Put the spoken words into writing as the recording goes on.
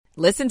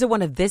Listen to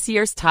one of this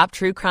year's top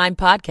true crime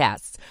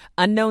podcasts.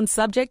 Unknown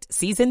Subject,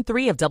 Season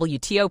 3 of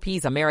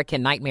WTOP's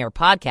American Nightmare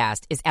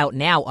podcast is out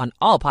now on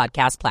all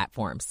podcast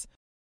platforms.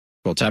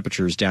 Well,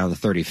 temperatures down to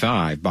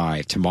 35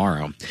 by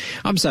tomorrow.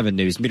 I'm 7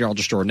 News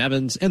meteorologist Jordan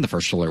Evans in the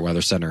First Alert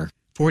Weather Center.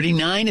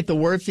 49 at the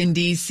Wharf in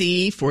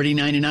D.C.,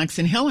 49 in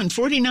Oxon Hill, and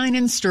 49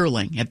 in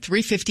Sterling at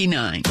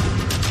 3:59.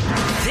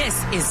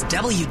 This is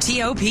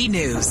WTOP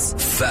News.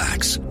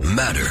 Facts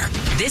matter.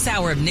 This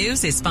hour of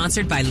news is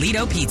sponsored by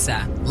Lido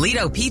Pizza.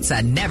 Lido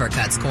Pizza never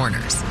cuts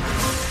corners.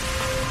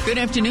 Good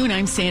afternoon,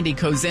 I'm Sandy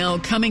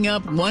Kozel. Coming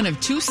up, one of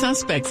 2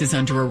 suspects is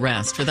under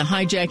arrest for the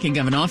hijacking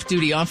of an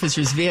off-duty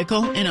officer's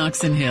vehicle in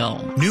Oxon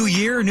Hill. New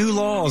year, new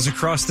laws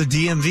across the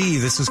DMV.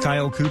 This is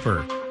Kyle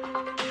Cooper.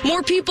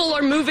 More people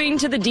are moving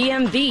to the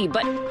DMV,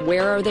 but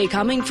where are they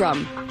coming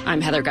from? I'm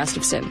Heather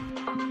Gustafson.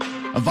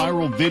 A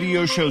viral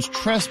video shows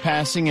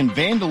trespassing and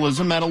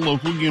vandalism at a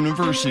local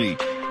university.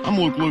 I'm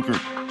Luke Lukert.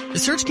 The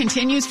search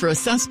continues for a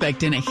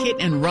suspect in a hit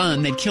and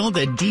run that killed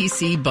a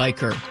D.C.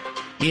 biker.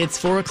 It's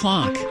 4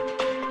 o'clock.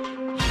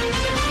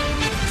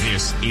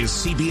 This is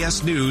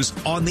CBS News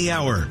on the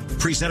Hour,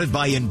 presented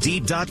by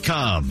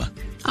Indeed.com.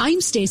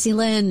 I'm Stacey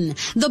Lynn.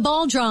 The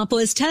ball drop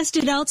was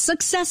tested out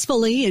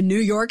successfully in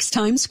New York's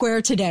Times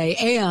Square today,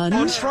 and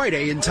on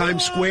Friday in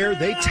Times Square,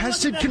 they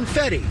tested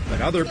confetti, but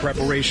other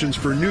preparations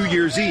for New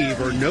Year's Eve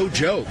are no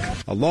joke.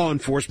 A law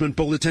enforcement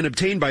bulletin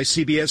obtained by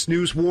CBS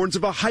News warns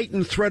of a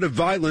heightened threat of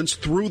violence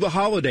through the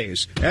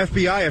holidays.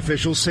 FBI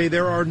officials say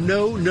there are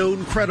no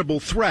known credible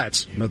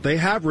threats, but they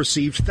have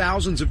received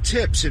thousands of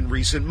tips in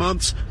recent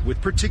months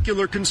with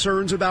particular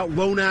concerns about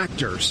lone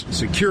actors.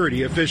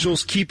 Security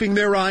officials keeping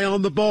their eye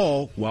on the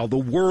ball while the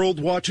world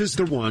watches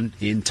the one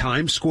in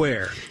Times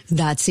Square.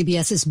 That's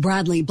CBS's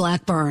Bradley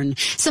Blackburn.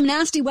 Some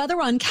nasty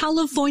weather on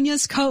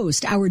California's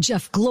coast. Our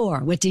Jeff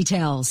Glor with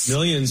details.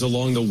 Millions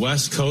along the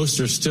west coast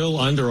are still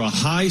under a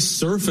high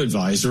surf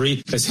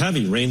advisory as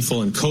heavy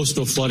rainfall and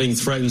coastal flooding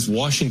threatens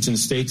Washington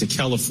state to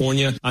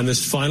California on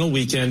this final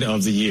weekend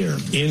of the year.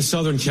 In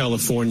Southern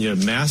California,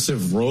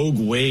 massive rogue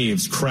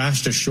waves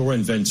crashed ashore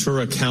in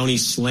Ventura County,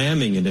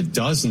 slamming into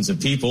dozens of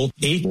people.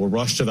 8 were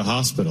rushed to the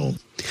hospital.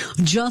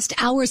 Just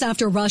hours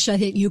after Russia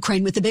hit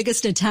Ukraine with the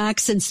biggest attack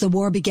since the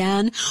war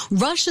began,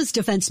 Russia's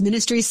defense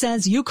ministry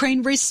says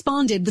Ukraine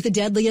responded with a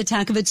deadly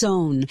attack of its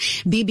own.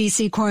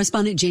 BBC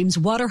correspondent James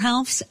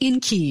Waterhouse in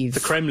Kyiv.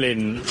 The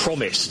Kremlin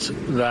promised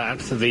that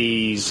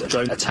these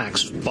drone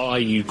attacks by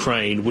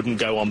Ukraine wouldn't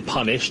go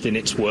unpunished, in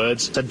its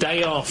words. A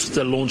day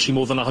after launching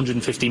more than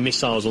 150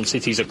 missiles on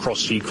cities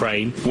across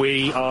Ukraine,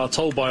 we are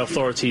told by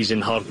authorities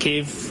in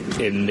Kharkiv,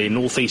 in the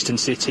northeastern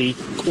city,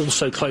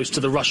 also close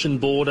to the Russian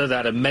border,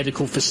 that a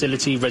medical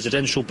facility,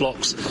 residential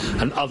blocks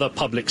and other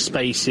public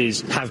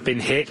spaces have been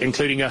hit,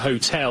 including a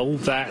hotel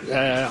that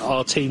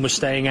our team was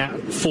staying at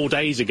 4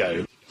 days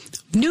ago.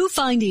 New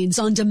findings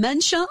on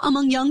dementia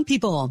among young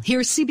people.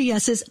 Here's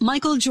CBS's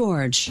Michael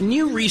George.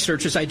 New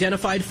research has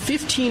identified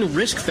 15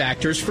 risk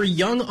factors for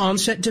young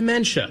onset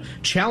dementia,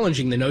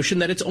 challenging the notion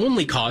that it's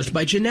only caused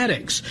by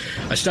genetics.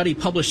 A study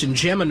published in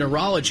JAMA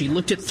Neurology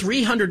looked at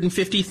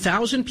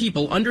 350,000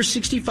 people under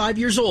 65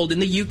 years old in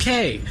the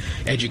UK.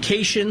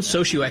 Education,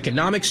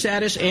 socioeconomic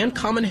status, and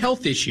common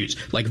health issues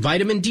like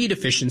vitamin D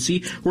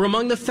deficiency were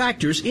among the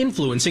factors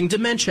influencing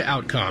dementia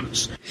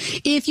outcomes.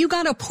 If you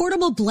got a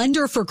portable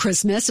blender for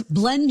Christmas,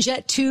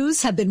 BlendJet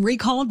 2s have been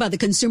recalled by the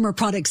Consumer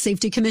Product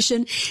Safety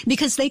Commission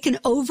because they can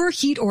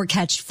overheat or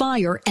catch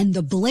fire and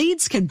the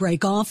blades can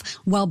break off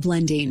while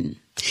blending.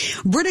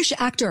 British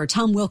actor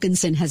Tom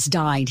Wilkinson has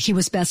died. He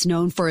was best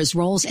known for his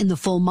roles in The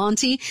Full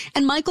Monty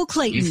and Michael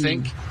Clayton. You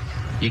think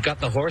you got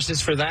the horses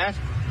for that?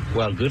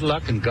 Well, good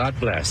luck and God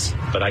bless.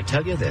 But I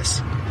tell you this,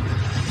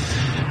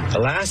 the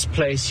last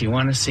place you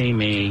want to see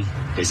me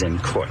is in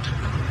court.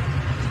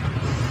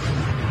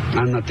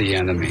 I'm not the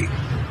enemy.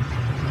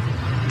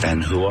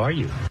 Then who are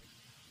you?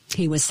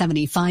 He was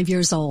 75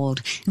 years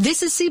old.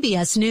 This is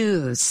CBS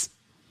News.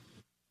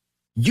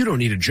 You don't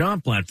need a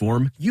job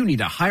platform. You need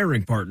a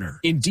hiring partner.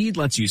 Indeed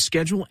lets you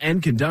schedule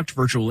and conduct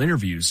virtual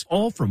interviews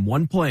all from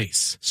one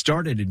place.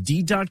 Start at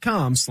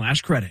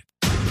Indeed.com/credit.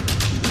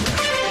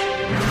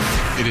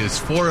 It is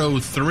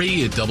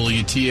 4:03 at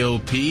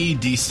WTOP,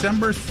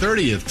 December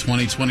 30th,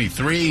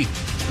 2023.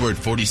 We're at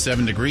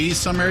 47 degrees,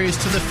 some areas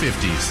to the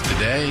 50s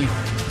today.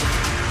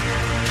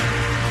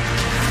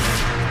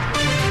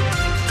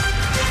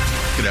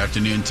 Good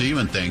afternoon to you,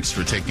 and thanks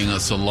for taking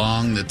us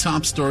along. The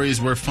top stories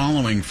we're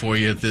following for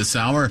you at this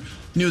hour.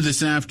 New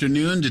this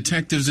afternoon,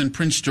 detectives in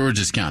Prince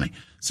George's County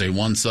say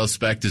one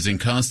suspect is in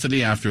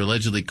custody after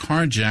allegedly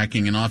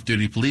carjacking an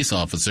off-duty police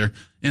officer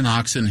in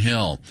Oxon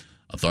Hill.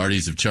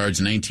 Authorities have charged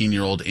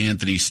 19-year-old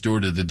Anthony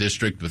Stewart of the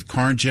district with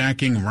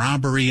carjacking,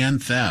 robbery,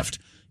 and theft.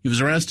 He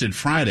was arrested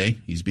Friday.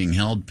 He's being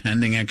held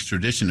pending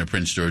extradition to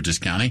Prince George's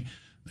County.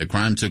 The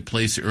crime took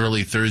place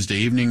early Thursday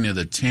evening near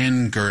the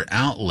Tanger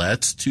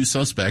Outlets. 2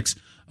 suspects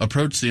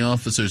approached the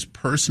officer's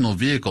personal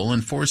vehicle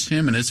and forced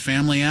him and his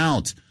family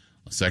out.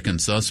 A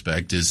second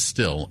suspect is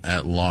still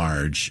at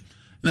large.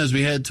 And as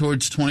we head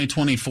towards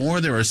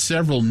 2024, there are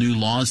several new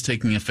laws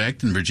taking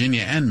effect in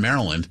Virginia and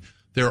Maryland.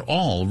 They're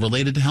all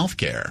related to health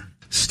care.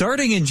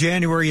 Starting in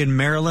January in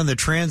Maryland, the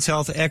Trans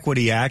Health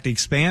Equity Act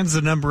expands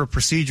the number of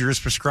procedures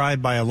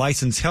prescribed by a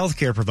licensed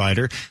healthcare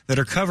provider that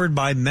are covered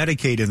by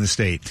Medicaid in the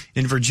state.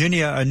 In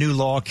Virginia, a new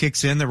law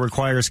kicks in that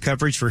requires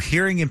coverage for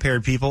hearing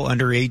impaired people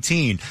under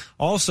 18.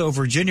 Also,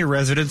 Virginia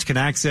residents can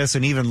access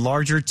an even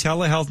larger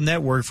telehealth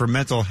network for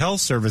mental health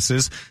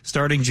services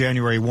starting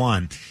January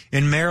 1.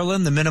 In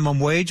Maryland, the minimum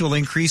wage will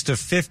increase to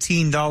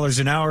 $15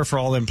 an hour for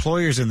all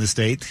employers in the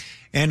state.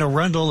 And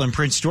Arundel and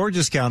Prince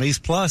George's counties,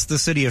 plus the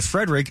city of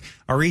Frederick,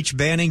 are each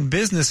banning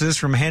businesses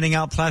from handing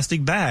out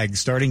plastic bags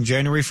starting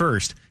January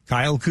 1st.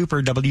 Kyle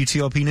Cooper,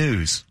 WTOP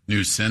News.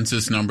 New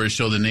census numbers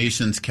show the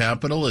nation's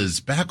capital is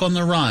back on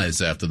the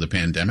rise after the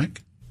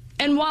pandemic.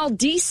 And while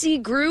D.C.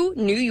 grew,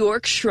 New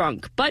York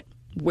shrunk. But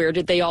where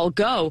did they all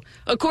go?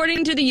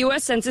 According to the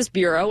U.S. Census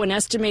Bureau, an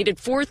estimated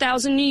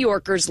 4,000 New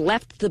Yorkers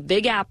left the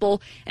Big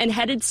Apple and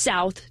headed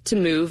south to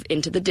move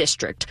into the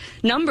district.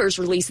 Numbers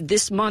released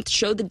this month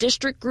show the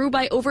district grew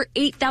by over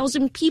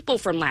 8,000 people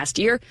from last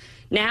year.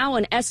 Now,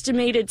 an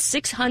estimated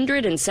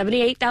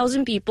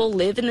 678,000 people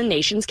live in the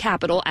nation's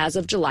capital as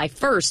of July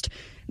 1st.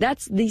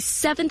 That's the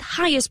 7th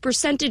highest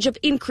percentage of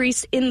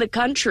increase in the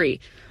country.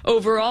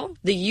 Overall,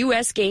 the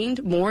U.S.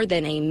 gained more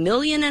than 1.5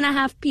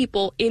 million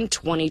people in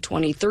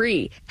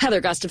 2023. Heather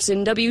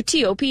Gustafson,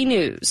 WTOP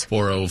News.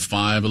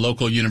 4:05, a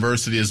local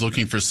university is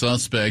looking for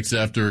suspects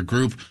after a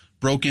group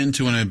broke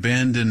into an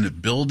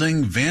abandoned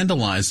building,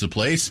 vandalized the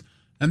place,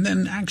 and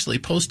then actually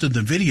posted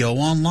the video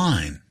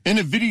online. In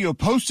a video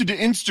posted to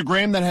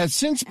Instagram that has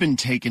since been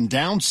taken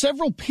down,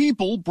 several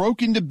people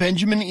broke into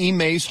Benjamin E.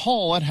 Mays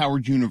Hall at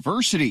Howard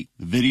University.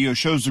 The video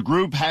shows the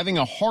group having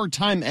a hard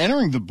time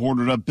entering the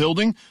boarded-up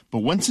building, but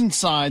once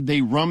inside,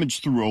 they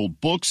rummaged through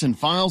old books and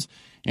files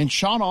and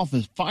shot off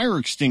a fire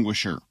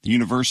extinguisher. The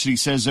university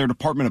says their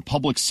Department of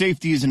Public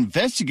Safety is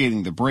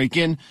investigating the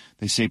break-in.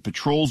 They say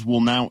patrols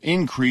will now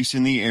increase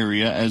in the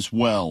area as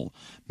well.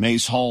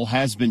 Mays Hall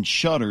has been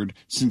shuttered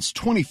since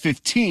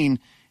 2015.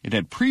 It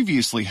had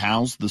previously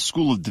housed the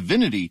School of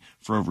Divinity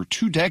for over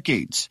 2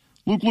 decades.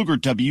 Luke Luger,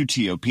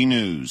 WTOP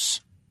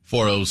News.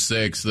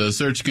 4:06, the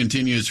search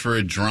continues for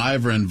a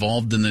driver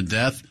involved in the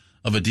death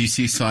of a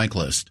D.C.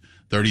 cyclist.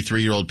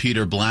 33-year-old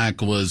Peter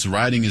Black was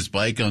riding his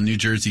bike on New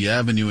Jersey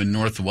Avenue in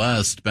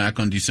Northwest back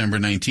on December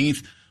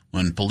 19th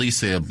when police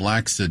say a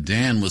black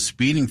sedan was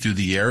speeding through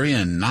the area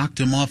and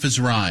knocked him off his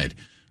ride.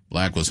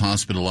 Black was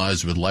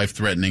hospitalized with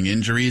life-threatening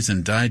injuries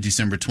and died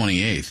December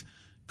 28th.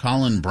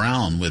 Colin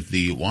Brown with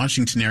the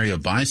Washington Area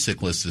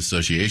Bicyclists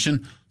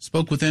Association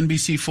spoke with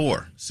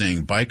NBC4,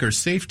 saying biker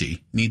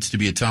safety needs to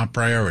be a top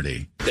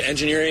priority. The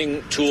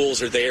engineering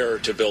tools are there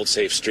to build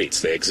safe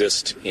streets. They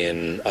exist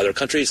in other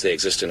countries. They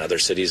exist in other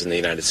cities in the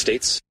United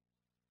States.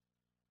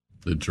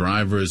 The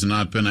driver has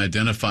not been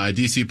identified.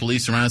 D.C.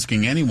 police are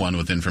asking anyone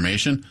with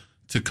information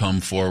to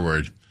come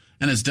forward.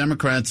 And as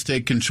Democrats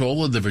take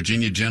control of the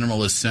Virginia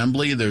General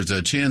Assembly, there's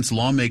a chance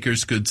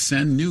lawmakers could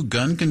send new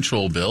gun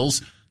control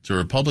bills to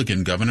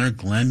Republican Governor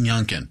Glenn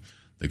Youngkin.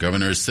 The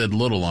governor has said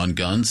little on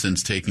guns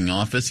since taking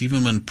office,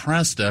 even when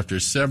pressed after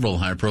several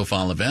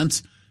high-profile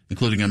events,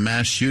 including a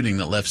mass shooting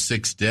that left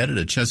 6 dead at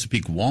a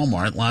Chesapeake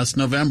Walmart last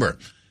November.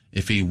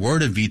 If he were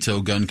to veto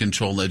gun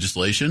control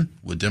legislation,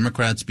 would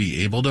Democrats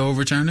be able to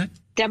overturn it?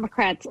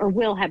 Democrats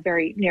will have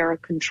very narrow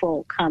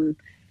control come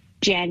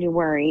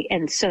January,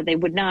 and so they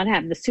would not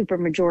have the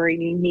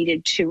supermajority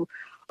needed to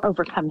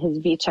overcome his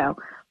veto.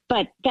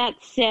 But that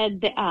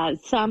said,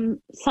 some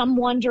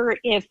wonder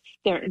if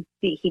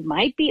he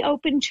might be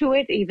open to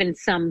it. Even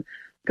some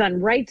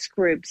gun rights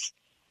groups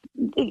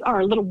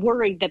are a little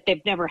worried that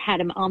they've never had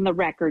him on the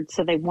record,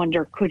 so they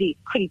wonder could he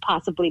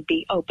possibly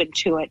be open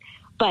to it.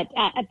 But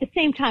at the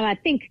same time, I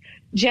think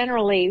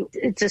generally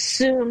it's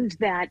assumed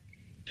that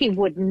he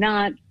would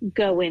not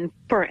go in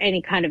for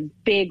any kind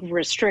of big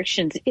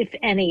restrictions, if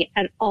any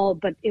at all,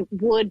 but it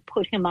would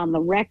put him on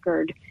the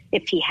record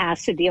if he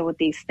has to deal with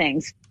these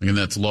things. And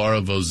that's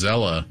Laura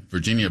Vozella,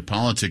 Virginia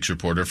politics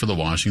reporter for The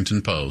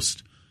Washington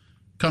Post.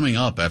 Coming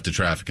up after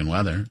traffic and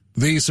weather.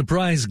 The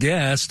surprise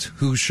guest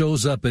who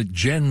shows up at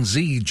Gen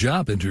Z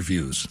job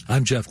interviews.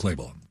 I'm Jeff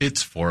Clable.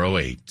 It's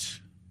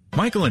 4:08.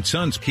 Michael and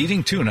Son's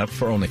heating tune-up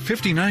for only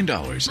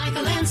 $59.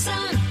 Michael and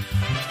Son.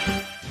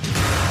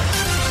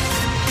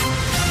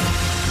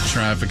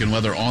 Traffic and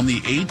weather on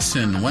the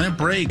 8s, and when it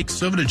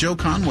breaks, over to Joe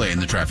Conway in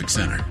the traffic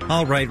center.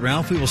 All right,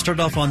 Ralph, we will start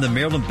off on the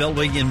Maryland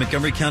Beltway in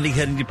Montgomery County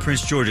heading to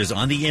Prince George's.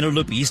 On the inner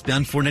loop,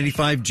 eastbound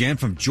 495 jammed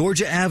from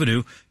Georgia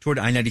Avenue toward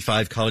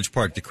I-95 College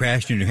Park. The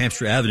crash near New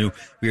Hampshire Avenue,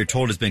 we are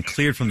told, has been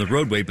cleared from the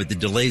roadway, but the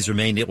delays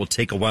remain. It will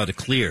take a while to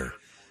clear.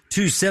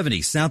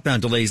 270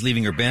 southbound delays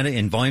leaving Urbana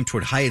in volume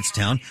toward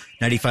Hyattstown.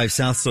 95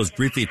 south slows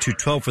briefly at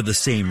 212 for the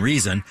same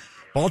reason.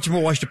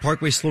 Baltimore-Washington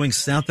Parkway slowing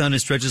southbound in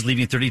stretches,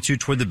 leaving 32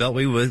 toward the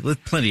Beltway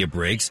with plenty of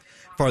breaks.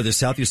 Farther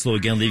south, you slow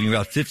again, leaving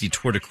Route 50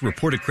 toward a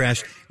reported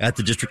crash at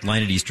the District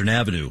Line at Eastern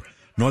Avenue.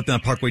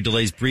 Northbound Parkway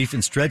delays brief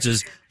in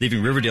stretches,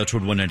 leaving Riverdale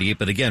toward 198,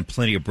 but again,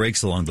 plenty of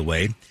breaks along the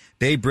way.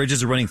 Bay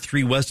bridges are running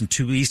 3 west and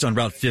 2 east on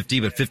Route 50,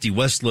 but 50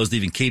 west slows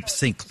leaving Cape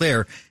St.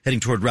 Clair heading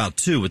toward Route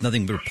 2 with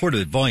nothing but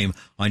reported volume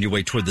on your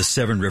way toward the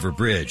Severn River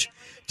Bridge.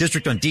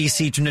 District on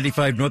DC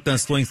 295 northbound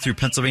slowing through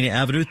Pennsylvania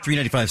Avenue.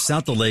 395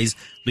 south delays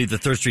leave the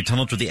 3rd Street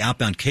Tunnel to the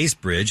outbound Case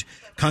Bridge.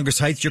 Congress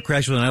Heights, your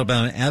crash on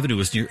Alabama Avenue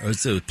was near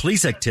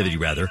police activity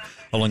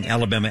along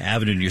Alabama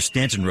Avenue near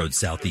Stanton Road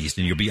southeast,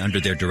 and you'll be under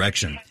their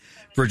direction.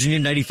 Virginia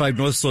 95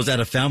 north slows out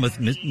of Falmouth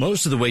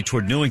most of the way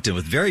toward Newington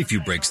with very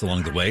few breaks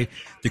along the way.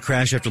 The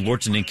crash after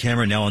Lorton and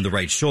Cameron now on the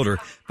right shoulder.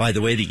 By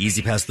the way, the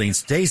Easy Pass lane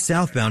stays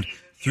southbound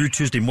through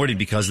Tuesday morning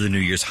because of the New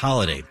Year's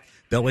holiday.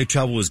 Beltway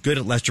travel was good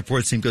at last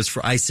report. Same goes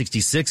for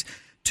I-66.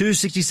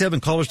 267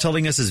 callers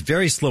telling us is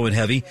very slow and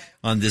heavy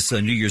on this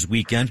New Year's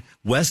weekend.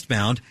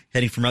 Westbound,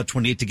 heading from Route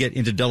 28 to get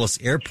into Dulles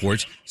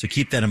Airport. So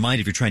keep that in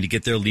mind if you're trying to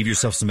get there. Leave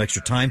yourself some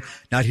extra time.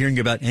 Not hearing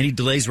about any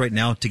delays right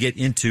now to get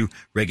into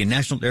Reagan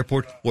National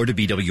Airport or to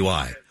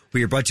BWI.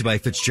 We are brought to you by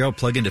Fitzgerald.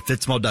 Plug into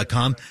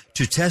fitzmall.com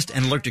to test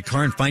an electric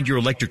car and find your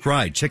electric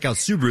ride. Check out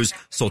Subaru's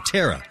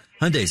Solterra,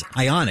 Hyundai's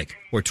Ioniq,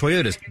 or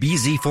Toyota's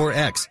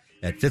BZ4X.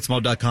 At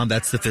fitzmall.com,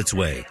 that's the Fitz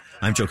way.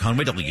 I'm Joe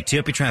Conway,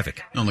 WTOP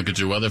Traffic. Now look at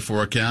your weather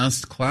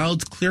forecast.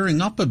 Clouds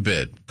clearing up a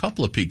bit.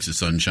 Couple of peaks of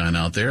sunshine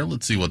out there.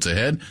 Let's see what's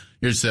ahead.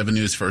 Here's 7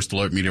 News First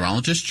Alert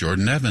meteorologist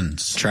Jordan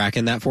Evans.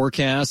 Tracking that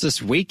forecast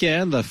this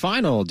weekend, the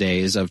final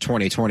days of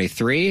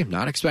 2023.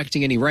 Not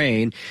expecting any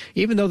rain.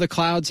 Even though the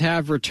clouds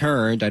have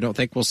returned, I don't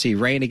think we'll see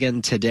rain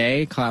again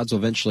today. Clouds will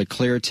eventually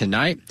clear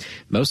tonight.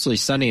 Mostly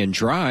sunny and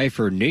dry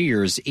for New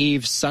Year's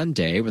Eve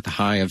Sunday with a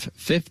high of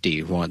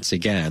 50 once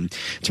again.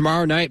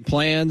 Tomorrow night,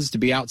 plans to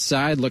be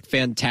outside look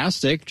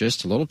fantastic.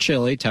 Just a little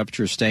chilly.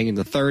 Temperatures staying in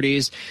the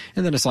 30s.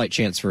 And then a slight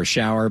chance for a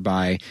shower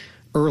by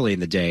early in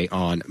the day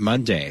on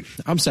Monday.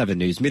 I'm 7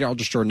 News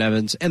meteorologist Jordan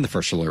Evans in the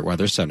First Alert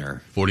Weather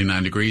Center.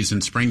 49 degrees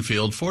in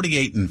Springfield,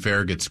 48 in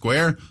Farragut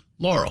Square.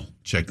 Laurel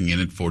checking in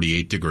at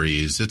 48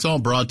 degrees. It's all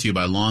brought to you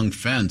by Long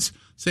Fence.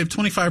 Save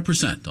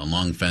 25% on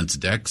Long Fence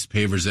decks,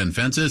 pavers, and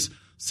fences.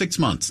 6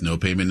 months, no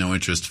payment, no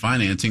interest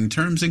financing.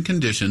 Terms and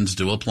conditions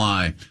do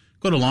apply.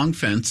 Go to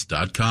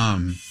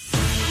longfence.com.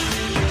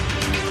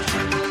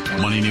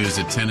 Money news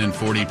at 10 and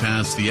 40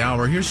 past the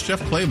hour. Here's Jeff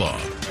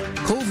Claybaugh.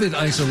 COVID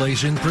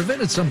isolation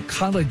prevented some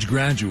college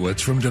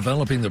graduates from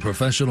developing the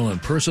professional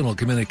and personal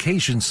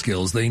communication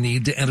skills they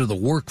need to enter the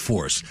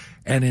workforce.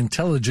 An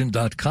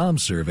Intelligent.com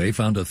survey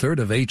found a third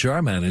of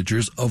HR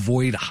managers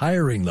avoid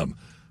hiring them.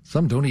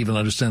 Some don't even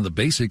understand the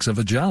basics of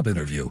a job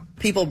interview.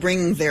 People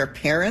bring their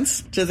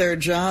parents to their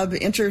job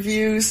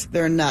interviews.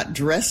 They're not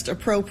dressed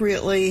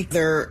appropriately.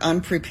 They're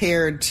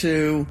unprepared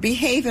to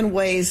behave in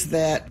ways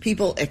that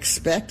people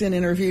expect in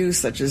interviews,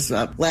 such as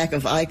lack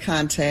of eye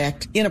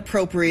contact,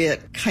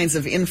 inappropriate kinds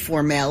of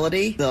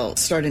informality. They'll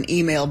start an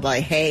email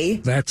by hey.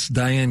 That's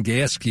Diane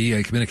Gasky,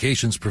 a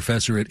communications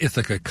professor at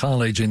Ithaca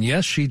College. And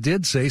yes, she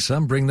did say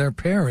some bring their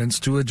parents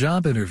to a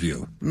job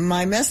interview.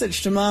 My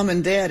message to mom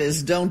and dad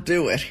is don't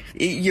do it.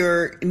 You're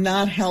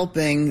not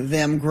helping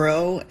them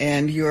grow,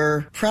 and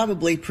you're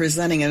probably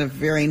presenting a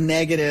very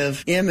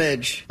negative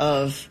image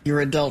of your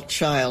adult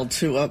child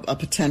to a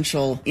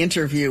potential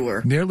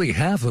interviewer. Nearly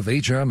half of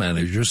HR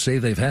managers say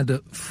they've had to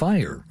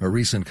fire a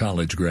recent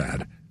college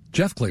grad.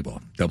 Jeff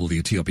Claybaugh,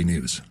 WTOP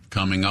News.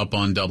 Coming up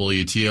on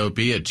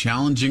WTOP, a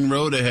challenging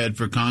road ahead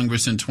for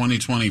Congress in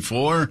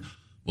 2024.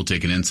 We'll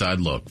take an inside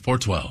look.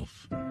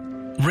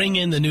 412. Ring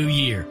in the new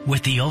year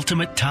with the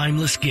ultimate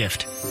timeless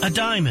gift, a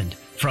diamond.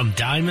 From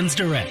Diamonds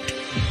Direct.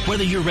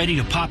 Whether you're ready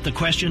to pop the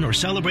question or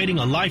celebrating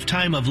a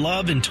lifetime of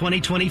love in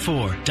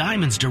 2024,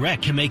 Diamonds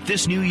Direct can make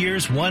this New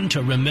Year's one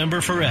to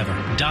remember forever.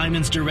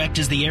 Diamonds Direct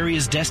is the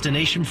area's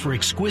destination for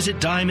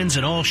exquisite diamonds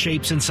in all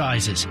shapes and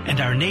sizes.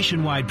 And our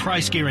nationwide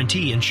price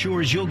guarantee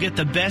ensures you'll get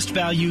the best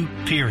value,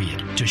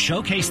 period. To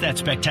showcase that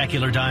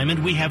spectacular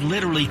diamond, we have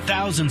literally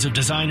thousands of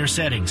designer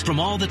settings from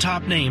all the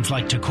top names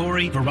like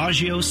Tacori,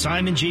 Verragio,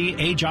 Simon G,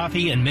 A.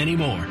 Jaffe, and many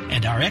more.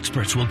 And our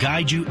experts will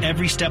guide you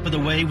every step of the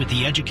way with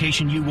the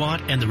education you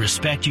want and the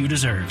respect you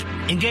deserve.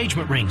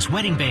 Engagement rings,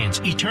 wedding bands,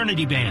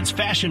 eternity bands,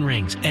 fashion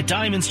rings. At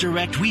Diamonds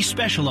Direct, we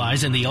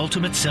specialize in the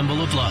ultimate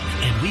symbol of love,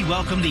 and we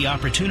welcome the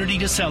opportunity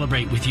to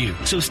celebrate with you.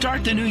 So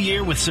start the new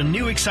year with some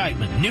new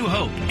excitement, new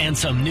hope, and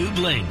some new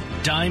bling.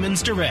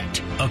 Diamonds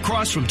Direct,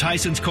 across from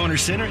Tyson's Corner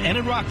Center and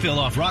in Rockville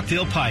off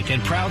Rockville Pike,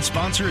 and proud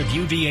sponsor of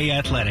UVA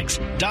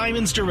Athletics.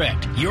 Diamonds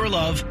Direct, your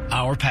love,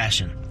 our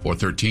passion.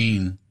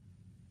 413.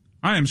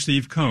 I am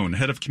Steve Cohn,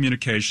 Head of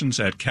Communications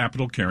at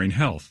Capital Caring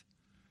Health.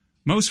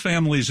 Most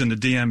families in the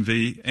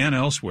DMV and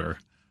elsewhere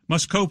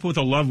must cope with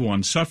a loved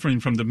one suffering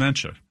from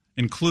dementia,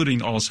 including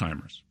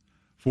Alzheimer's.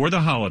 For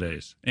the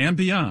holidays and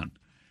beyond,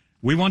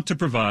 we want to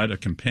provide a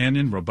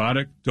companion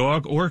robotic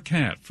dog or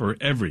cat for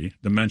every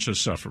dementia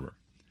sufferer.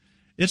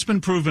 It's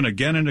been proven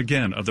again and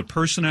again of the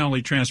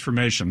personality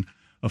transformation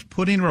of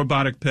putting a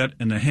robotic pet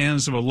in the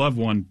hands of a loved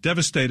one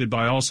devastated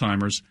by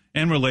Alzheimer's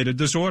and related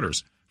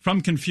disorders, from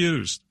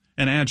confused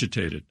and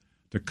agitated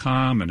to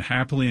calm and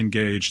happily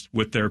engaged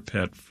with their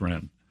pet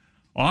friend.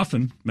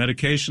 Often,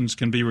 medications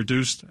can be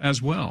reduced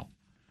as well.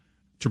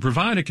 To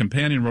provide a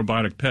companion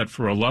robotic pet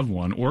for a loved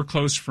one or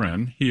close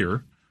friend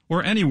here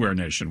or anywhere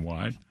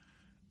nationwide,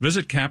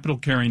 visit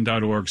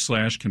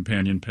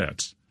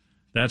capitalcaring.org/companionpets.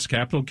 That's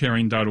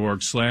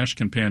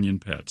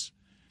capitalcaring.org/companionpets.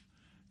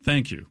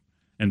 Thank you,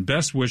 and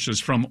best wishes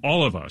from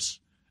all of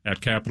us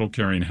at Capital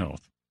Caring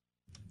Health.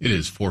 It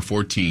is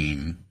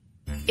 4:14.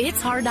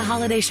 It's hard to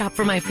holiday shop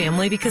for my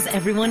family because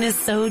everyone is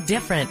so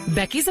different.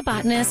 Becky's a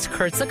botanist,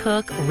 Kurt's a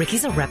cook,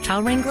 Ricky's a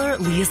reptile wrangler,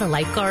 Lee is a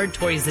lifeguard,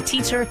 Tori's a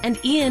teacher, and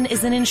Ian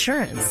is in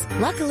insurance.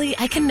 Luckily,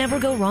 I can never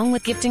go wrong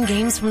with gifting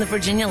games from the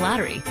Virginia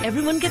Lottery.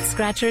 Everyone gets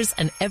scratchers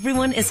and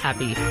everyone is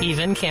happy,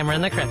 even Cameron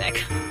the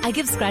critic. I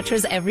give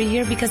scratchers every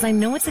year because I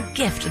know it's a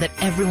gift that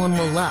everyone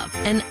will love.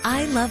 And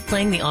I love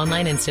playing the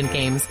online instant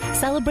games.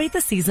 Celebrate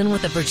the season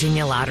with the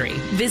Virginia Lottery.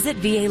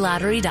 Visit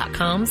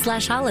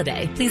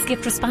VALottery.com/holiday. Please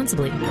gift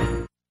responsibly.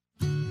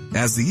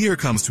 As the year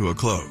comes to a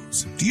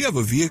close, do you have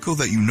a vehicle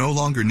that you no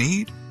longer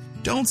need?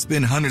 Don't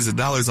spend hundreds of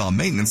dollars on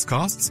maintenance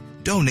costs.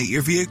 Donate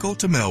your vehicle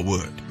to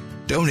Melwood.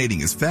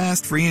 Donating is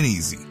fast, free, and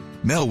easy.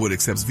 Melwood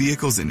accepts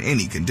vehicles in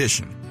any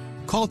condition.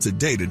 Call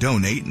today to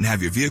donate and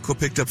have your vehicle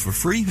picked up for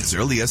free as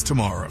early as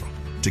tomorrow.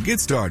 To get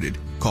started,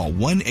 call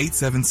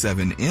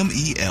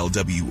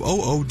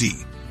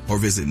 1-877-MELWOOD or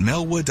visit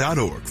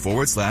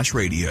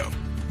melwood.org/radio.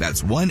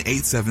 That's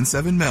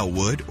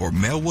 1-877-MELWOOD or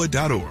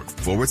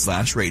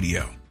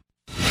melwood.org/radio.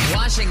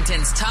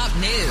 Washington's top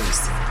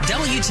news,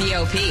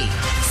 WTOP.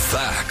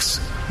 Facts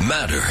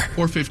matter.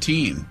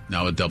 4:15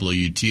 now at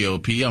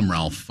WTOP. I'm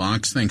Ralph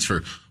Fox. Thanks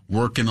for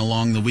working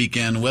along the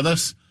weekend with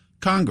us.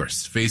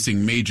 Congress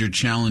facing major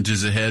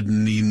challenges ahead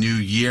in the new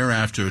year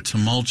after a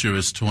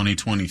tumultuous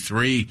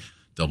 2023.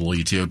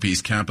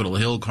 WTOP's Capitol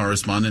Hill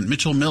correspondent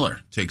Mitchell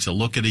Miller takes a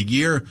look at a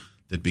year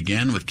that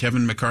began with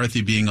Kevin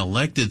McCarthy being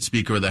elected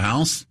Speaker of the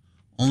House,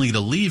 only to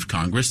leave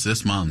Congress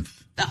this month.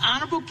 The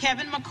Honorable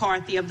Kevin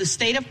McCarthy of the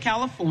state of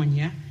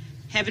California,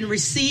 having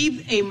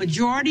received a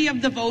majority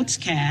of the votes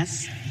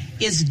cast,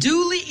 is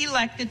duly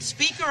elected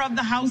Speaker of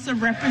the House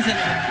of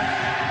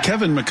Representatives.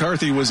 Kevin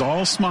McCarthy was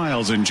all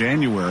smiles in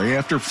January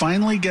after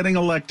finally getting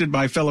elected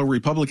by fellow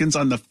Republicans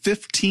on the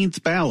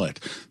 15th ballot,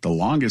 the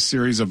longest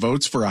series of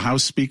votes for a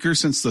House Speaker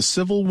since the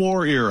Civil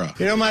War era.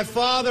 You know, my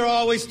father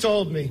always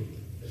told me,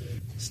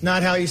 it's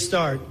not how you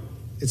start,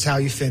 it's how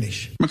you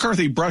finish.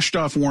 McCarthy brushed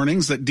off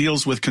warnings that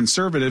deals with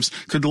conservatives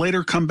could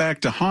later come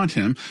back to haunt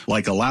him,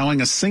 like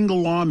allowing a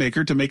single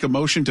lawmaker to make a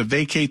motion to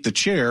vacate the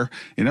chair,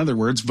 in other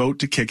words, vote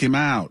to kick him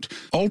out.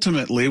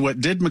 Ultimately,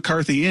 what did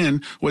McCarthy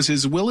in was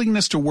his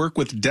willingness to work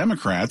with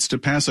Democrats to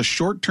pass a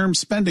short-term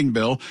spending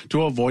bill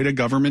to avoid a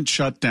government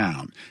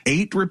shutdown.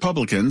 8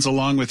 Republicans,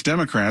 along with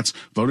Democrats,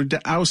 voted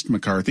to oust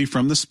McCarthy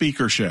from the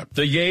speakership.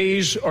 The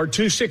yeas are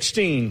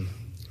 216.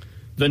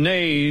 The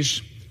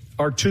nays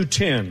are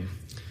 210.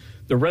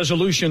 The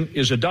resolution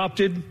is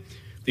adopted.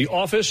 The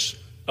office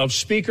of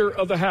Speaker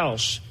of the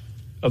House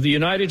of the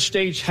United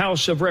States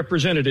House of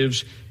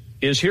Representatives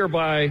is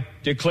hereby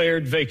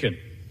declared vacant.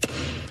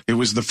 It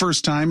was the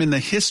first time in the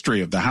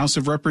history of the House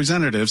of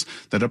Representatives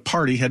that a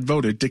party had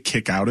voted to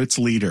kick out its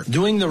leader.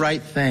 Doing the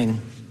right thing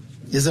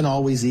isn't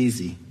always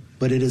easy,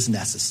 but it is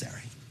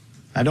necessary.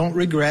 I don't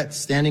regret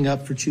standing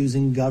up for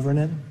choosing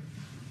governance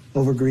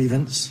over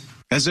grievance.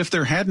 As if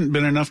there hadn't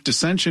been enough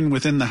dissension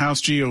within the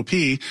House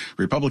GOP,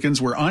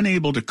 Republicans were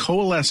unable to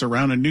coalesce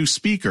around a new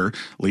speaker,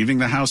 leaving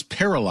the House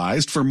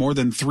paralyzed for more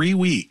than 3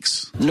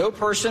 weeks. No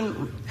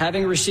person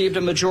having received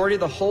a majority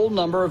of the whole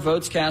number of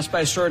votes cast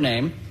by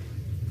surname,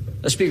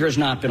 the speaker has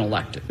not been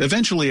elected.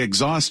 Eventually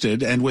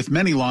exhausted and with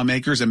many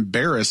lawmakers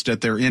embarrassed at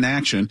their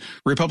inaction,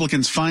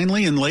 Republicans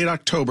finally in late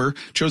October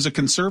chose a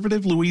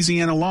conservative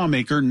Louisiana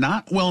lawmaker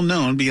not well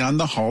known beyond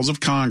the halls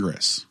of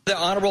Congress. The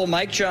Honorable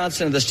Mike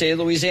Johnson of the state of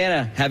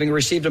Louisiana, having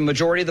received a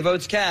majority of the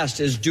votes cast,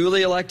 is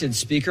duly elected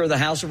Speaker of the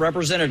House of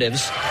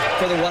Representatives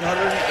for the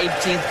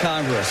 118th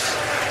Congress.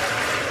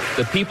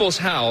 The People's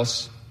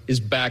House is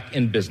back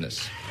in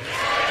business.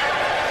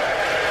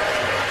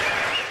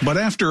 But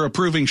after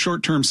approving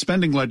short-term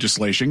spending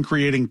legislation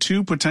creating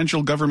 2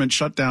 potential government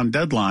shutdown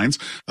deadlines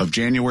of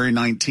January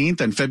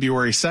 19th and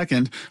February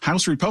 2nd,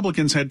 House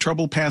Republicans had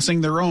trouble passing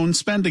their own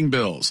spending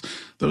bills.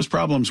 Those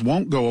problems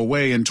won't go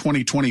away in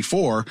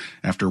 2024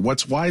 after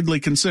what's widely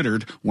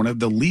considered one of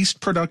the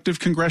least productive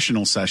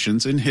congressional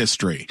sessions in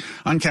history.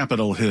 On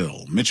Capitol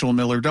Hill, Mitchell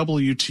Miller,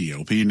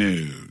 WTOP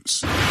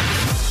News.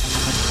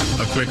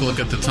 A quick look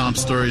at the top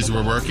stories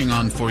we're working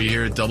on for you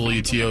here at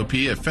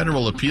WTOP. A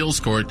federal appeals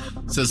court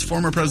says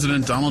former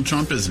President Donald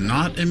Trump is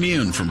not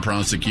immune from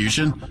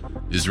prosecution.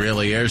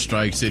 Israeli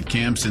airstrikes hit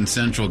camps in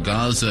central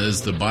Gaza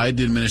as the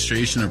Biden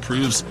administration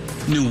approves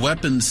new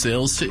weapons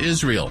sales to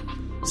Israel.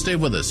 Stay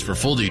with us for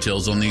full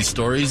details on these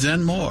stories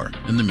and more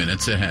in the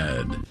minutes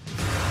ahead.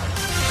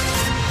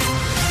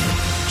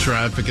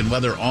 Traffic and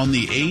weather on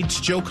the 8's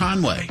Joe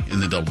Conway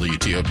in the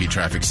WTOP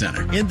Traffic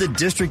Center. In the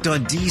district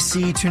on DC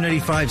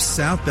 295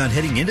 southbound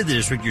heading into the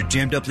district, you're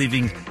jammed up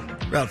leaving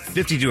Route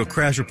 50 to a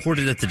crash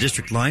reported at the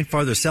district line.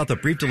 Farther south, a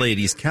brief delay at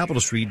East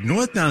Capitol Street.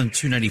 Northbound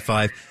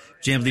 295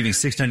 jammed leaving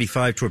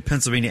 695 toward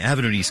Pennsylvania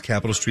Avenue and East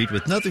Capitol Street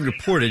with nothing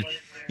reported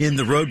in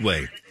the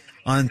roadway.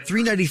 On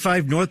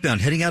 395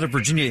 northbound, heading out of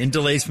Virginia in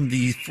delays from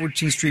the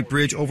 14th Street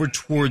Bridge over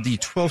toward the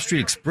 12th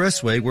Street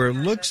Expressway, where it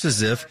looks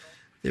as if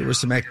there was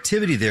some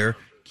activity there,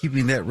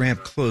 keeping that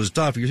ramp closed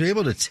off. You're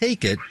able to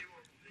take it.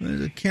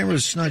 The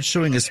camera's not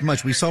showing us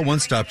much. We saw one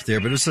stopped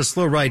there, but it's a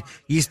slow ride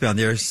eastbound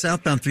there.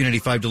 Southbound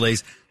 395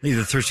 delays leave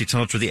the Thirsty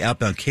Tunnel to the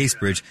outbound Case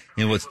Bridge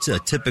in what's a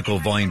typical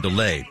volume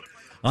delay.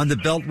 On the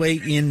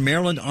Beltway in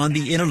Maryland, on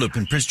the Inner Loop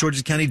in Prince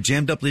George's County,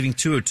 jammed up, leaving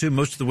 202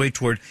 most of the way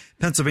toward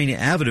Pennsylvania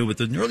Avenue.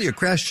 With an earlier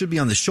crash, should be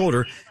on the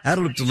shoulder.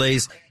 Outer Loop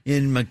delays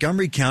in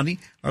Montgomery County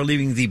are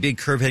leaving the big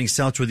curve heading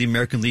south toward the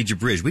American Legion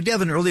Bridge. We did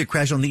have an earlier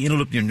crash on the Inner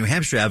Loop near New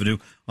Hampshire Avenue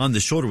on the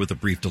shoulder with a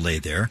brief delay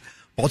there.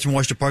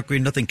 Baltimore-Washington Parkway,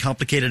 nothing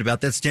complicated about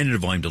that. Standard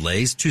volume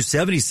delays.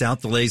 270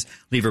 south delays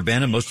leave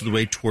Urbana most of the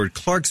way toward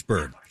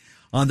Clarksburg.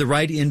 On the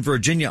right in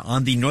Virginia,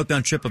 on the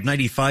northbound trip of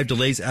 95,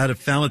 delays out of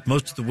Falmouth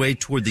most of the way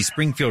toward the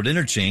Springfield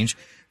interchange.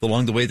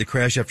 Along the way, the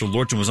crash after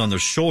Lorton was on their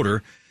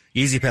shoulder.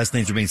 Easy pass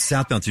lanes remain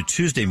southbound through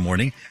Tuesday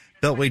morning.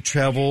 Beltway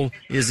travel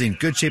is in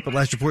good shape at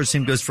last report.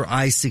 Same goes for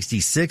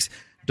I-66.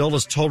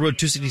 Dulles Toll Road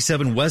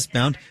 267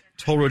 westbound.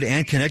 Toll Road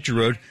and Connector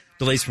Road.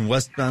 Delays from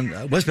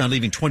westbound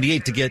leaving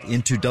 28 to get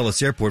into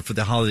Dulles Airport for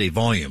the holiday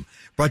volume.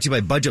 Brought to you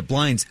by Budget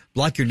Blinds.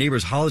 Block your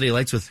neighbor's holiday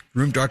lights with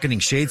room darkening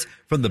shades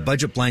from the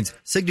Budget Blinds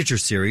Signature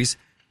Series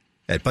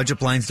at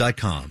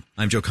budgetblinds.com.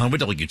 I'm Joe Conway,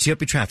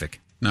 WTOP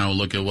Traffic. Now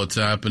look at what's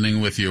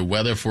happening with your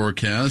weather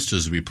forecast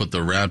as we put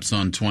the wraps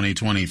on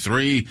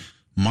 2023.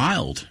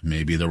 Mild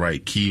may be the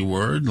right key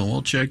word.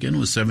 We'll check in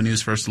with 7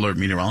 News First Alert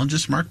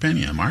meteorologist Mark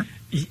Pena. Mark?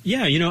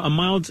 Yeah, a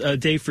mild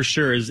day for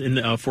sure is in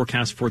the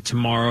forecast for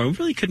tomorrow. We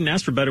really couldn't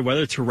ask for better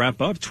weather to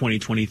wrap up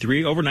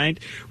 2023. Overnight,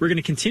 we're going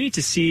to continue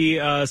to see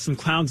some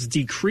clouds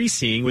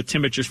decreasing with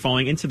temperatures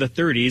falling into the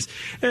 30s.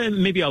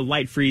 Maybe a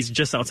light freeze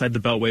just outside the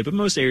Beltway, but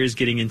most areas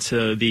getting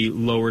into the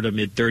lower to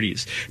mid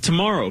 30s.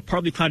 Tomorrow,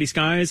 partly cloudy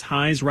skies,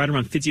 highs right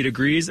around 50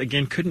 degrees.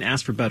 Again, couldn't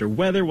ask for better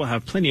weather. We'll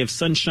have plenty of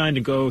sunshine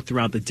to go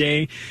throughout the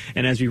day.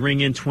 And as we ring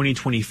in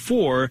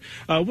 2024,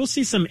 we'll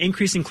see some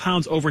increasing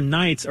clouds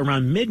overnight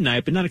around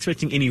midnight, but not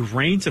expecting any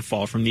rain to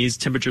fall from these.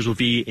 Temperatures will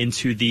be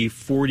into the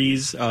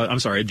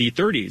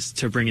 30s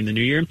to bring in the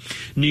new year.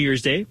 New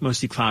Year's Day,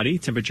 mostly cloudy.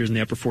 Temperatures in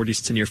the upper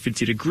 40s to near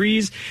 50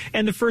 degrees.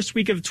 And the first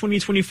week of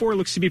 2024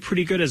 looks to be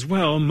pretty good as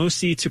well,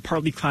 mostly to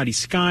partly cloudy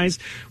skies.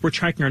 We're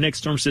tracking our next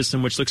storm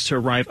system, which looks to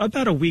arrive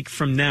about a week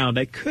from now.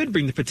 That could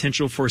bring the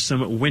potential for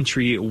some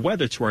wintry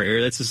weather to our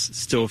area. That's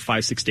still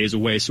 5-6 days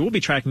away, so we'll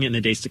be tracking it in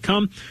the days to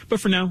come. But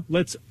for now,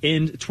 let's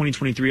end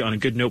 2023 on a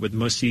good note with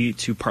mostly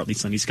to partly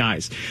sunny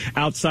skies.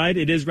 Outside,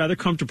 it is rather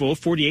comfortable.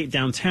 48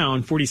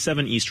 downtown,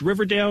 47 East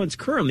Riverdale. It's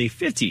currently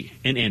 50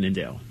 in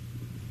Annandale.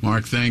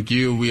 Mark, thank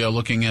you. We are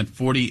looking at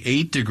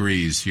 48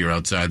 degrees here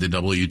outside the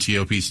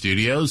WTOP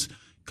studios.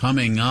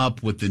 Coming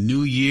up with the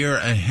new year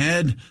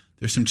ahead,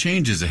 there's some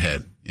changes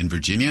ahead in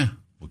Virginia.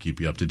 We'll keep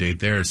you up to date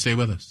there. Stay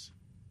with us.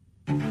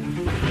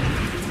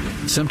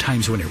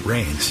 Sometimes when it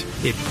rains,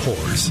 it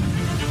pours.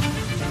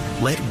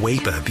 Let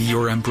WAPA be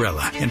your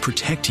umbrella and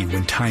protect you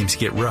when times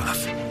get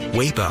rough.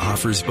 WAPA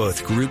offers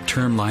both group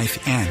term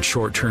life and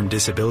short-term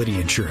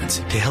disability insurance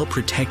to help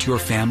protect your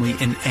family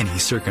in any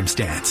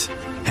circumstance.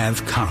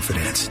 Have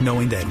confidence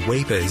knowing that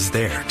WAPA is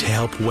there to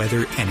help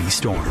weather any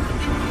storm.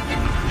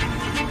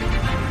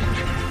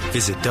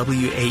 Visit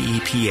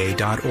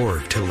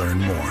WAEPA.org to learn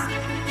more.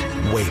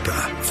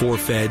 WAPA, for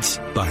feds,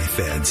 by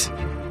feds.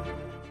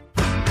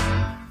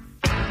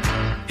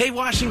 Hey,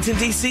 Washington,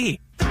 D.C.,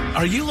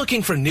 are you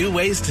looking for new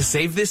ways to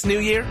save this new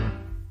year?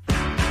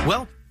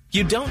 Well,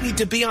 you don't need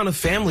to be on a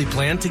family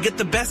plan to get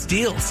the best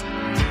deals.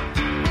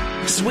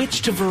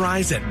 Switch to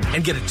Verizon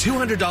and get a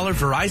 $200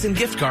 Verizon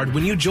gift card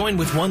when you join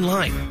with one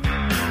line.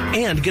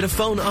 And get a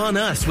phone on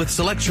us with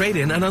Select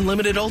Trade-In and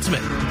Unlimited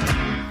Ultimate.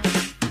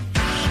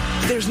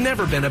 There's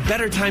never been a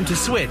better time to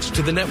switch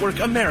to the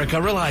network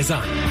America relies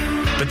on.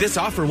 But this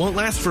offer won't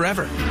last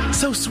forever.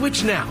 So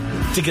switch now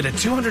to get a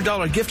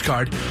 $200 gift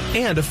card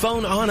and a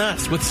phone on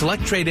us with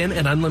Select Trade-In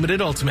and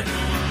Unlimited Ultimate.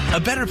 A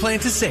better plan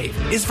to save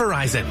is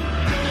Verizon.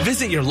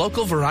 Visit your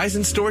local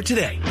Verizon store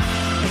today.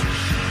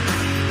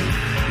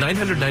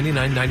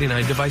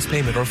 $999.99 device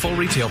payment or full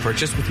retail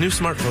purchase with new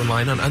smartphone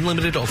line on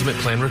Unlimited Ultimate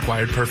plan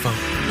required per phone.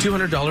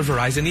 $200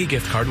 Verizon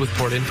e-gift card with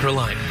port-in per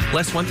line.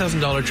 Less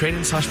 $1,000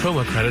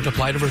 trade-in/promo credit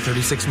applied over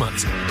 36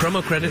 months.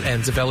 Promo credit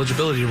ends if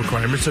eligibility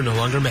requirements are no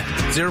longer met.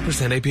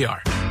 0%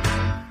 APR.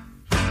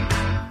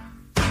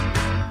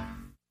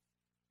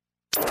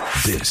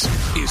 This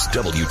is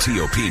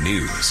WTOP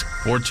News.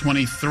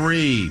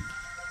 423.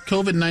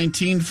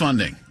 COVID-19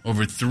 funding,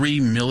 over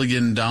 $3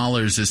 million,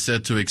 is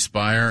set to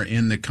expire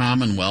in the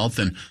Commonwealth,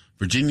 and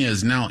Virginia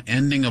is now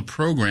ending a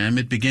program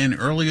it began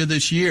earlier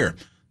this year.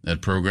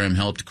 That program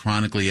helped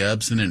chronically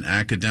absent and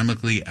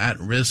academically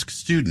at-risk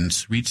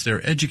students reach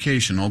their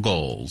educational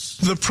goals.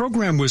 The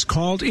program was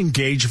called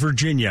Engage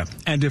Virginia,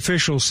 and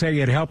officials say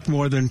it helped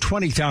more than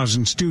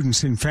 20,000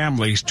 students and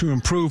families to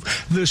improve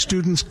the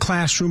students'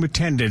 classroom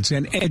attendance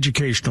and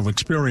educational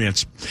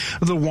experience.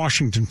 The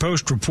Washington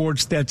Post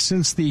reports that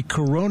since the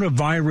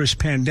coronavirus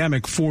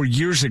pandemic 4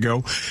 years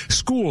ago,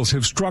 schools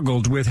have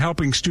struggled with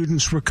helping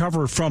students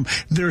recover from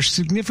their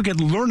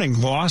significant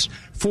learning loss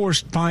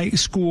forced by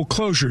school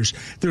closures.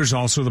 There's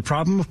also the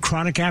problem of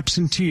chronic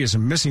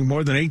absenteeism, missing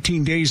more than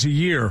 18 days a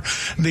year.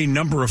 The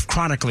number of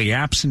chronically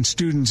absent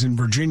students in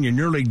Virginia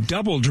nearly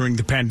doubled during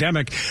the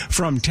pandemic,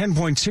 from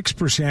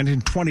 10.6%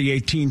 in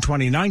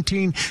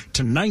 2018-2019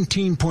 to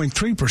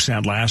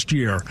 19.3% last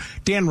year.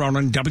 Dan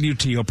Ronan,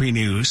 WTOP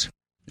News.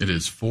 It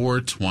is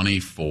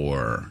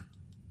 4:24.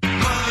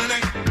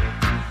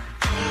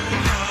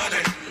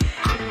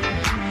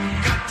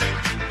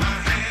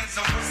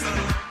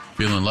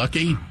 Feeling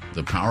lucky?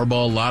 The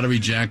Powerball lottery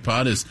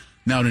jackpot is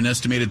now at an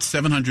estimated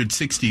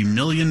 $760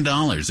 million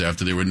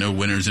after there were no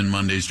winners in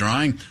Monday's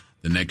drawing.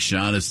 The next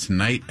shot is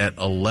tonight at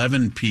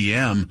 11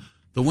 p.m.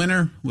 The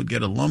winner would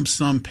get a lump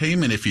sum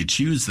payment if you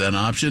choose that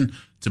option.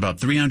 It's about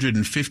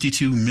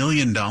 $352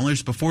 million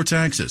before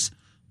taxes.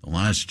 The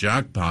last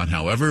jackpot,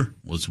 however,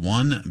 was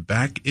won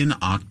back in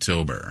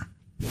October.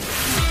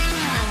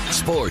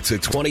 Sports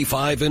at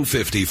 25 and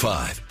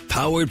 55.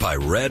 Powered by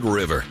Red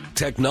River.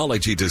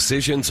 Technology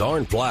decisions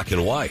aren't black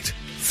and white.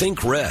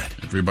 Think red.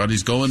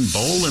 Everybody's going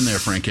bowling there,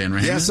 Frank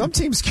Henry. Yeah, some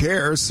teams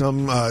care.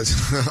 Some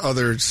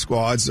other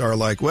squads are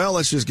like, well,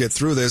 let's just get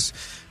through this.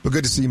 But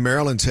good to see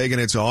Maryland taking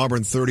it to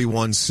Auburn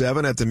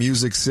 31-7 at the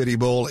Music City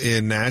Bowl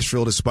in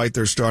Nashville, despite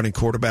their starting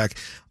quarterback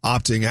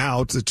opting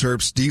out. The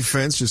Terps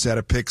defense just had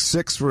a pick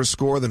six for a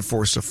score, then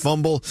forced a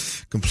fumble.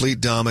 Complete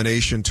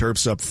domination.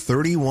 Terps up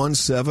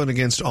 31-7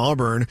 against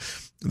Auburn.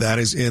 That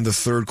is in the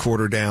third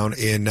quarter down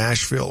in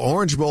Nashville.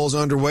 Orange Bowl's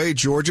underway.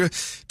 Georgia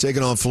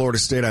taking on Florida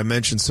State. I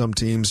mentioned some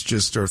teams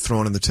just are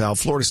throwing in the towel.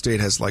 Florida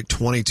State has like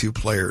 22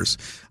 players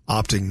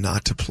opting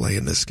not to play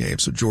in this game.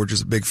 So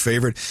Georgia's a big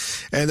favorite.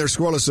 And they're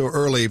scoreless so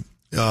early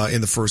in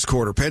the first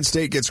quarter. Penn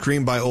State gets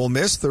creamed by Ole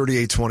Miss,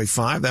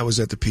 38-25. That was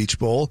at the Peach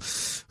Bowl.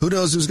 Who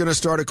knows who's going to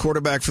start at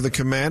quarterback for the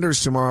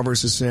Commanders tomorrow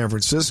versus San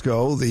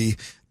Francisco? The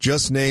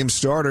just-named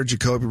starter,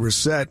 Jacoby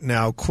Brissett,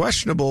 now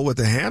questionable with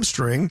a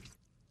hamstring.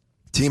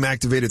 Team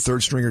activated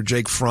third stringer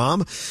Jake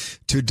Fromm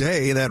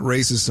today. That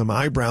raises some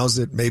eyebrows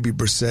that maybe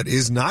Brissett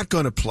is not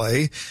going to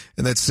play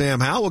and that Sam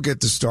Howell will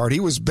get to start. He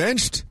was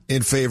benched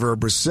in favor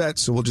of Brissett,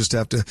 so we'll just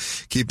have to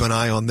keep an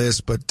eye on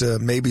this. But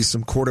maybe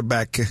some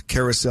quarterback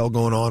carousel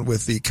going on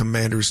with the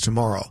Commanders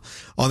tomorrow.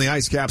 On the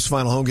ice, Caps'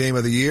 final home game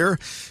of the year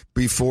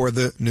before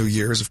the New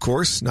Year's, of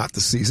course, not the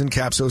season.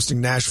 Caps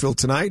hosting Nashville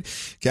tonight.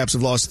 Caps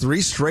have lost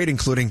 3 straight,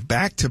 including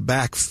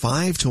back-to-back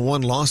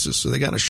 5-1 losses, so they got a